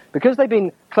College, because they've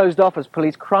been closed off as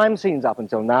police crime scenes up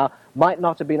until now, might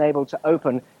not have been able to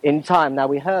open in time. Now,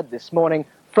 we heard this morning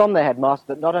from the headmaster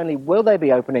that not only will they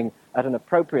be opening at an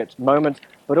appropriate moment,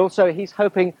 but also he's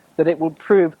hoping that it will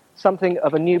prove something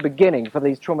of a new beginning for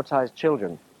these traumatised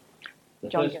children. The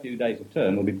first few days of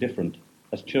term will be different,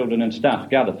 as children and staff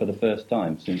gather for the first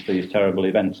time since these terrible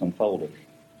events unfolded.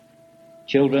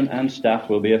 Children and staff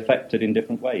will be affected in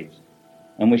different ways,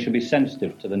 and we should be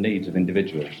sensitive to the needs of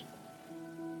individuals.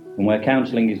 And where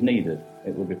counselling is needed,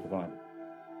 it will be provided.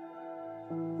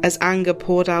 As anger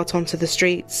poured out onto the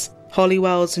streets, Holly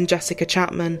Wells and Jessica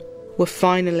Chapman were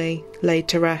finally laid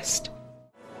to rest.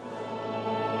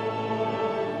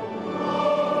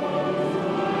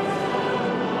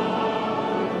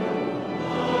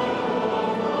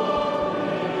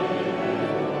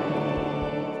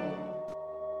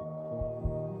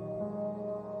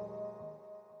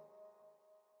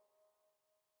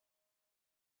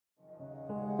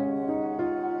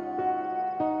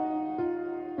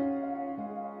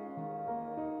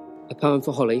 A poem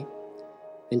for Holly,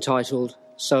 entitled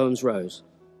Soham's Rose.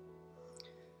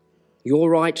 Your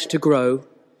right to grow,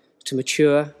 to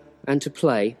mature and to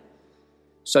play,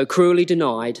 so cruelly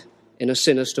denied in a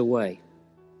sinister way.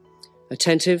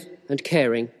 Attentive and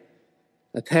caring,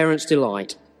 a parent's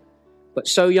delight, but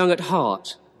so young at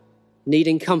heart,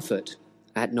 needing comfort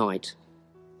at night.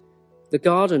 The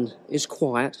garden is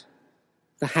quiet,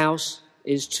 the house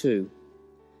is too,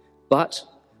 but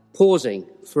pausing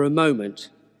for a moment,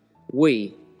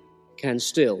 we can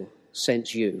still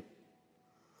sense you.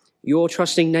 Your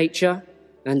trusting nature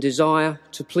and desire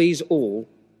to please all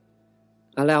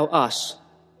allow us,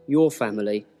 your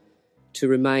family, to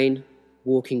remain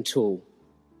walking tall.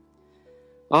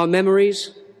 Our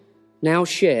memories, now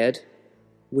shared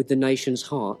with the nation's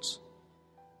hearts,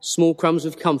 small crumbs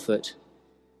of comfort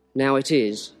Now it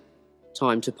is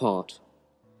time to part.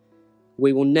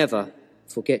 We will never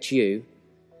forget you.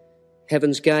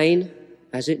 Heaven's gain,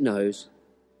 as it knows,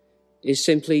 is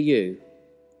simply you,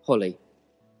 Holly,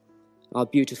 our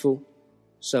beautiful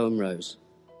Soham Rose.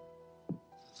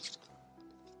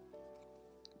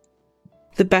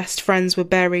 The best friends were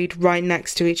buried right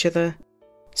next to each other,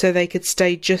 so they could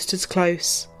stay just as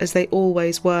close as they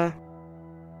always were.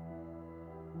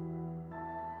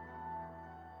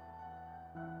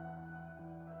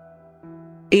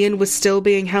 Ian was still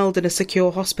being held in a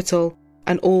secure hospital,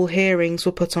 and all hearings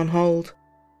were put on hold.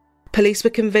 Police were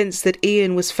convinced that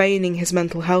Ian was feigning his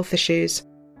mental health issues,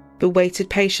 but waited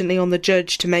patiently on the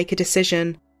judge to make a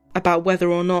decision about whether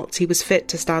or not he was fit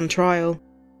to stand trial.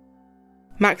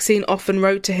 Maxine often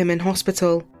wrote to him in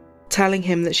hospital, telling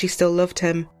him that she still loved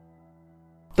him.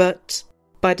 But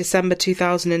by December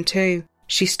 2002,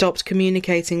 she stopped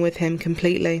communicating with him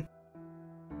completely.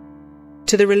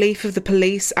 To the relief of the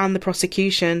police and the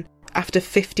prosecution, after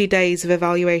 50 days of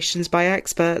evaluations by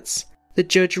experts, the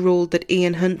judge ruled that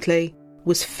Ian Huntley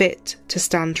was fit to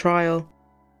stand trial.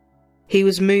 He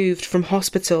was moved from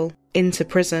hospital into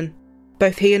prison.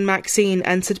 Both he and Maxine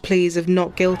entered pleas of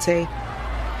not guilty,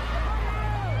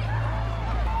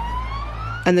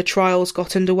 and the trials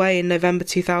got underway in November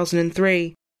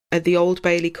 2003 at the Old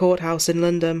Bailey Courthouse in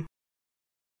London.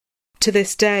 To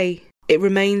this day, it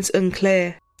remains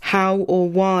unclear how or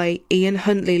why Ian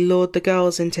Huntley lured the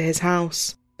girls into his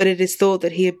house, but it is thought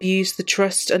that he abused the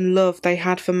trust and love they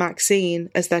had for Maxine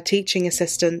as their teaching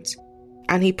assistant,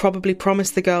 and he probably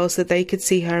promised the girls that they could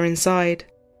see her inside.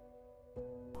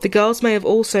 The girls may have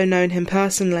also known him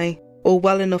personally, or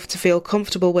well enough to feel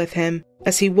comfortable with him,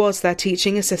 as he was their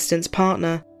teaching assistant's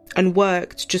partner, and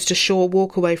worked just a short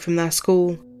walk away from their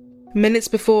school. Minutes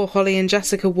before Holly and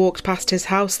Jessica walked past his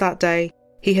house that day,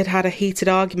 he had had a heated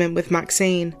argument with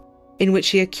Maxine, in which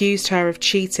he accused her of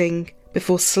cheating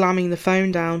before slamming the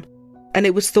phone down, and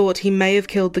it was thought he may have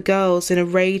killed the girls in a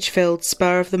rage-filled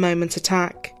spur-of-the-moment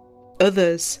attack.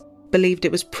 Others believed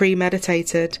it was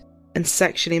premeditated and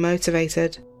sexually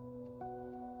motivated.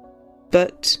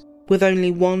 But with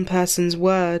only one person's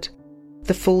word,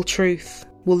 the full truth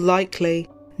will likely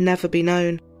never be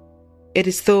known. It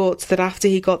is thought that after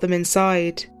he got them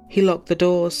inside, he locked the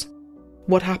doors.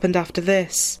 What happened after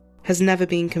this has never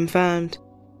been confirmed.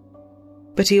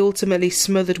 But he ultimately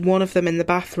smothered one of them in the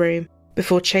bathroom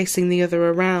before chasing the other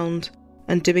around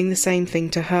and doing the same thing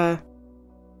to her.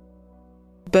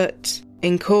 But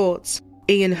in court,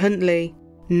 Ian Huntley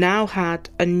now had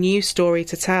a new story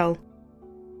to tell.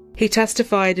 He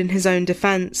testified in his own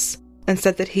defence and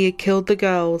said that he had killed the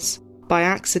girls by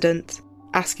accident,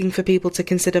 asking for people to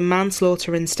consider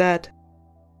manslaughter instead.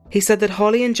 He said that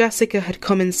Holly and Jessica had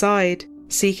come inside,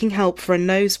 seeking help for a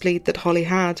nosebleed that Holly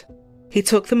had. He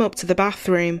took them up to the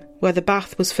bathroom, where the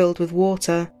bath was filled with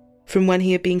water, from when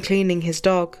he had been cleaning his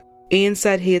dog. Ian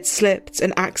said he had slipped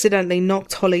and accidentally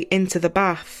knocked Holly into the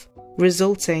bath,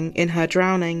 resulting in her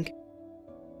drowning.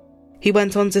 He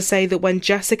went on to say that when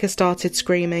Jessica started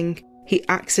screaming, he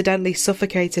accidentally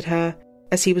suffocated her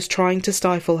as he was trying to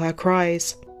stifle her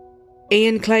cries.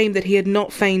 Ian claimed that he had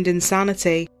not feigned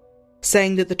insanity,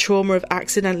 saying that the trauma of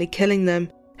accidentally killing them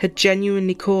had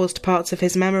genuinely caused parts of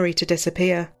his memory to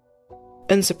disappear.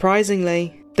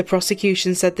 Unsurprisingly, the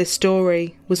prosecution said this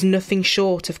story was nothing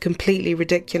short of completely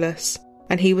ridiculous,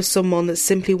 and he was someone that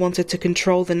simply wanted to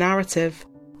control the narrative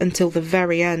until the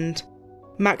very end.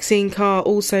 Maxine Carr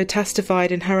also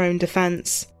testified in her own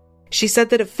defence. She said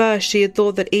that at first she had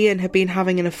thought that Ian had been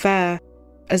having an affair,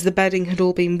 as the bedding had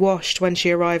all been washed when she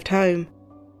arrived home.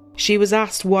 She was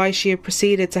asked why she had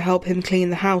proceeded to help him clean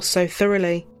the house so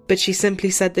thoroughly, but she simply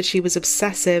said that she was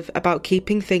obsessive about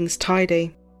keeping things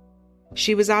tidy.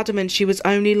 She was adamant she was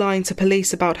only lying to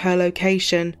police about her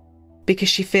location because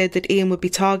she feared that Ian would be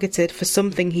targeted for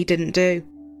something he didn't do.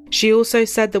 She also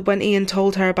said that when Ian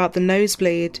told her about the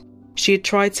nosebleed, she had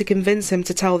tried to convince him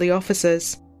to tell the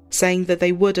officers, saying that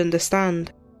they would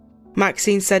understand.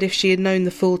 Maxine said if she had known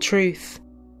the full truth,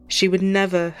 she would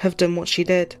never have done what she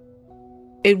did.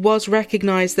 It was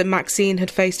recognised that Maxine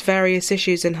had faced various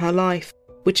issues in her life,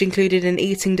 which included an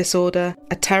eating disorder,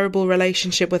 a terrible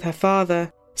relationship with her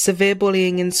father, severe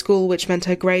bullying in school which meant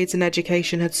her grades and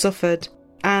education had suffered,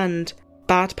 and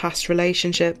bad past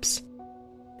relationships.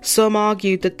 Some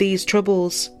argued that these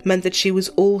troubles meant that she was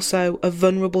also a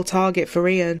vulnerable target for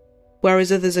Ian,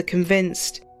 whereas others are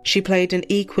convinced she played an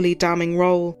equally damning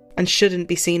role and shouldn't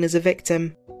be seen as a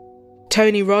victim.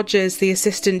 Tony Rogers, the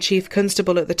assistant chief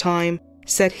constable at the time,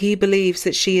 said he believes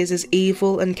that she is as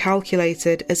evil and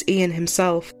calculated as Ian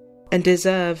himself and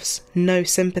deserves no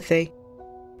sympathy.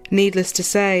 Needless to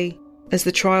say, As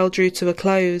the trial drew to a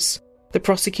close, the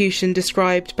prosecution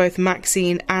described both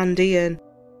Maxine and Ian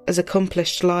as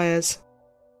accomplished liars.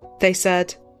 They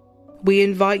said, "We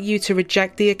invite you to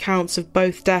reject the accounts of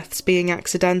both deaths being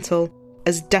accidental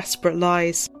as desperate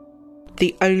lies.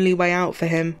 The only way out for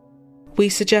him. We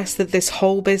suggest that this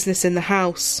whole business in the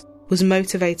house was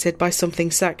motivated by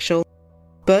something sexual.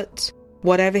 But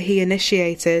whatever he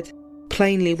initiated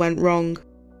plainly went wrong.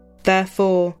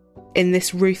 Therefore, in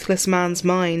this ruthless man's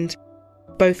mind,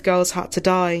 both girls had to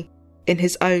die in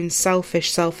his own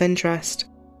selfish self-interest."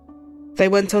 They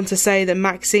went on to say that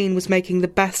Maxine was making the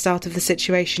best out of the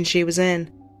situation she was in,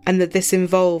 and that this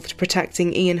involved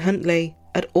protecting Ian Huntley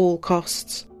at all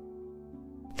costs.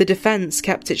 The defence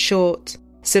kept it short,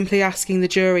 simply asking the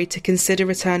jury to consider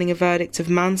returning a verdict of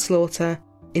manslaughter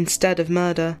instead of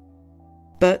murder.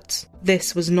 But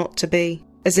this was not to be,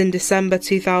 as in December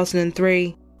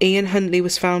 2003, Ian Huntley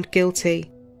was found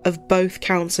guilty of both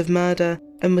counts of murder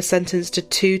and was sentenced to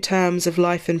 2 terms of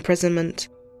life imprisonment,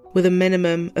 with a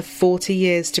minimum of 40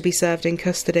 years to be served in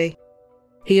custody.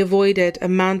 He avoided a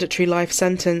mandatory life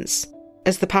sentence,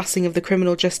 as the passing of the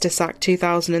Criminal Justice Act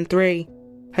 2003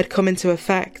 had come into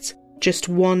effect just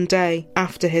 1 day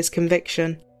after his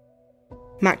conviction.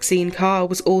 Maxine Carr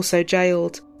was also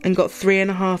jailed and got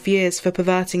 3.5 years for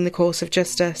perverting the course of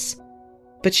justice,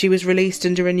 but she was released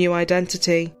under a new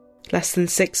identity less than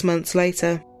 6 months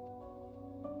later.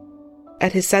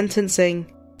 At his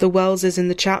sentencing, the Welleses and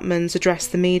the Chapmans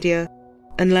addressed the media,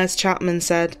 and Les Chapman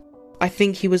said, "I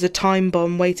think he was a time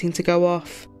bomb waiting to go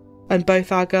off, and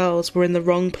both our girls were in the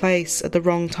wrong place at the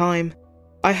wrong time.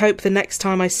 I hope the next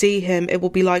time I see him it will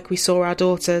be like we saw our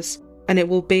daughters, and it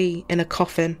will be in a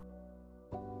coffin."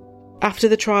 After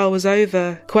the trial was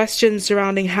over, questions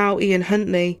surrounding how Ian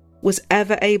Huntley was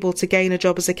ever able to gain a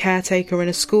job as a caretaker in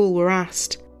a school were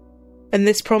asked, and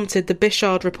this prompted the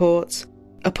Bishard Report,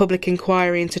 a public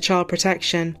inquiry into child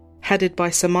protection, headed by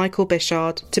Sir Michael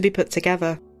Bishard, to be put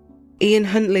together. Ian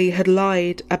Huntley had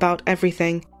lied about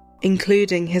everything,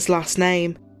 including his last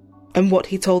name, and what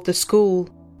he told the school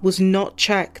was not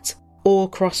checked or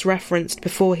cross-referenced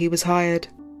before he was hired.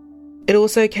 It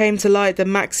also came to light that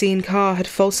Maxine Carr had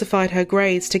falsified her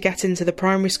grades to get into the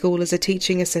primary school as a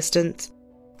teaching assistant,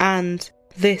 and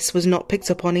this was not picked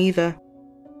up on either.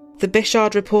 The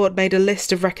Bishard Report made a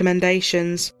list of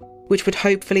recommendations which would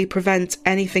hopefully prevent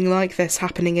anything like this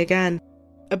happening again.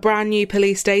 A brand new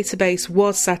police database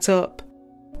was set up,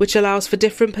 which allows for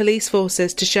different police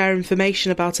forces to share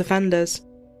information about offenders.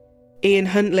 Ian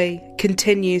Huntley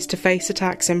continues to face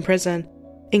attacks in prison,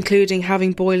 including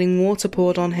having boiling water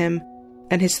poured on him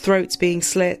and his throat being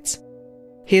slit.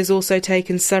 He has also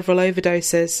taken several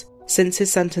overdoses since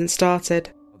his sentence started.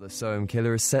 The Soham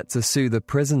killer is set to sue the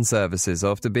prison services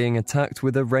after being attacked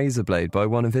with a razor blade by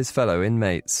one of his fellow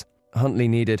inmates. Huntley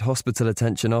needed hospital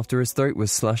attention after his throat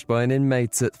was slashed by an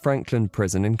inmate at Franklin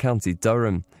Prison in County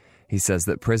Durham. He says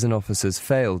that prison officers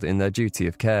failed in their duty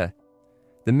of care.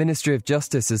 The Ministry of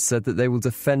Justice has said that they will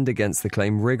defend against the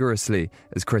claim rigorously,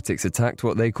 as critics attacked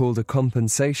what they called a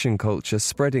compensation culture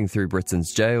spreading through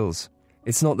Britain's jails.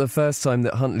 It's not the first time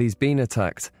that Huntley's been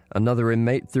attacked. Another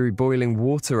inmate threw boiling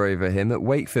water over him at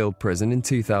Wakefield Prison in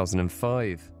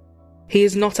 2005. He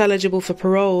is not eligible for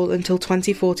parole until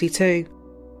 2042,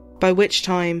 by which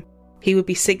time he would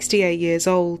be 68 years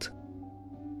old.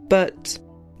 But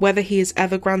whether he is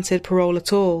ever granted parole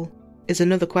at all is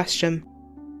another question.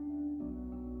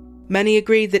 Many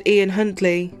agreed that Ian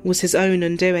Huntley was his own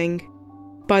undoing.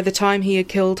 By the time he had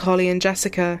killed Holly and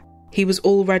Jessica, he was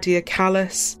already a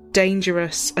callous,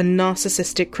 dangerous and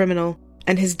narcissistic criminal,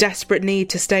 and his desperate need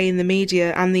to stay in the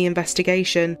media and the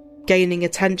investigation, gaining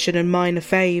attention and minor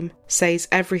fame, says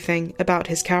everything about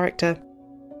his character.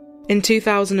 In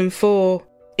 2004,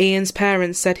 Ian's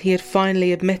parents said he had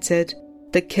finally admitted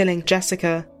that killing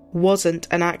Jessica wasn't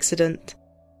an accident,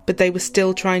 but they were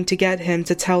still trying to get him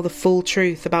to tell the full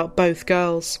truth about both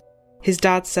girls. His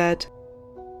dad said,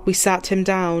 "We sat him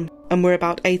down and we're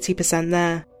about 80%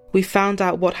 there. We found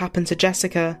out what happened to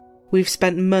Jessica. We've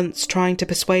spent months trying to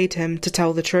persuade him to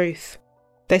tell the truth."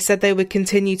 They said they would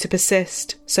continue to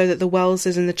persist so that the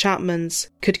Welleses and the Chapmans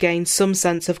could gain some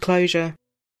sense of closure.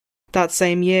 That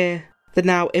same year, the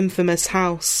now infamous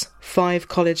house, 5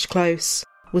 College Close,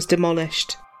 was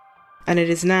demolished, and it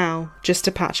is now just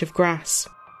a patch of grass.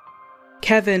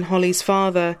 Kevin, Holly's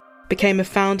father, became a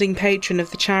founding patron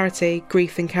of the charity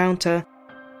Grief Encounter,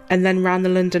 and then ran the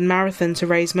London Marathon to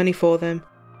raise money for them.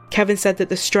 Kevin said that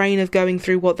the strain of going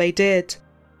through what they did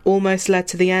almost led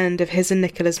to the end of his and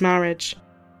Nicola's marriage,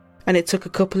 and it took a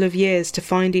couple of years to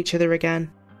find each other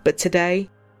again, but today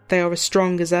they are as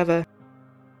strong as ever.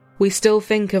 We still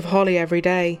think of Holly every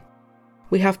day.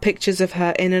 We have pictures of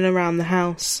her in and around the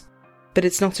house, but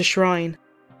it's not a shrine.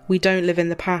 We don't live in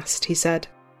the past, he said.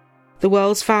 The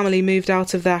Wells family moved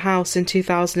out of their house in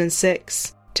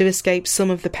 2006 to escape some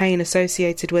of the pain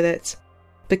associated with it,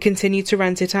 but continued to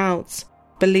rent it out,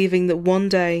 believing that one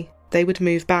day they would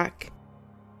move back,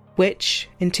 which,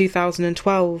 in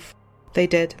 2012, they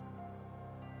did.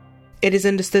 It is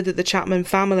understood that the Chapman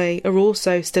family are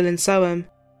also still in Soham,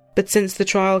 but since the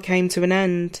trial came to an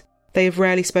end, they have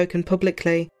rarely spoken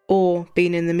publicly or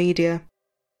been in the media.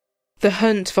 The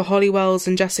hunt for Holly Wells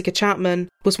and Jessica Chapman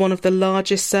was one of the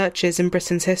largest searches in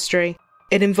Britain's history.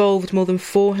 It involved more than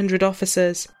 400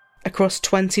 officers across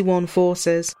 21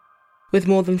 forces, with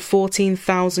more than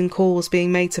 14,000 calls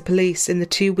being made to police in the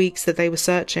 2 weeks that they were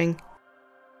searching.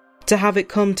 To have it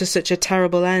come to such a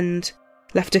terrible end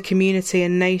left a community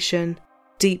and nation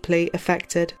deeply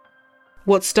affected.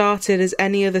 What started as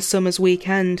any other summer's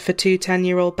weekend for two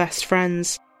 10-year-old best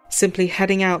friends, simply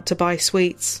heading out to buy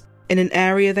sweets in an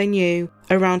area they knew,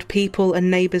 around people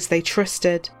and neighbours they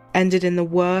trusted, ended in the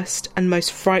worst and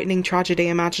most frightening tragedy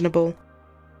imaginable.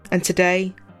 And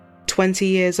today, 20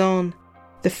 years on,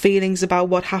 the feelings about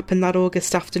what happened that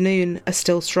August afternoon are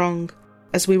still strong,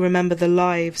 as we remember the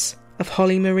lives of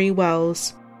Holly Marie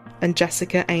Wells and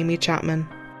Jessica Amy Chapman.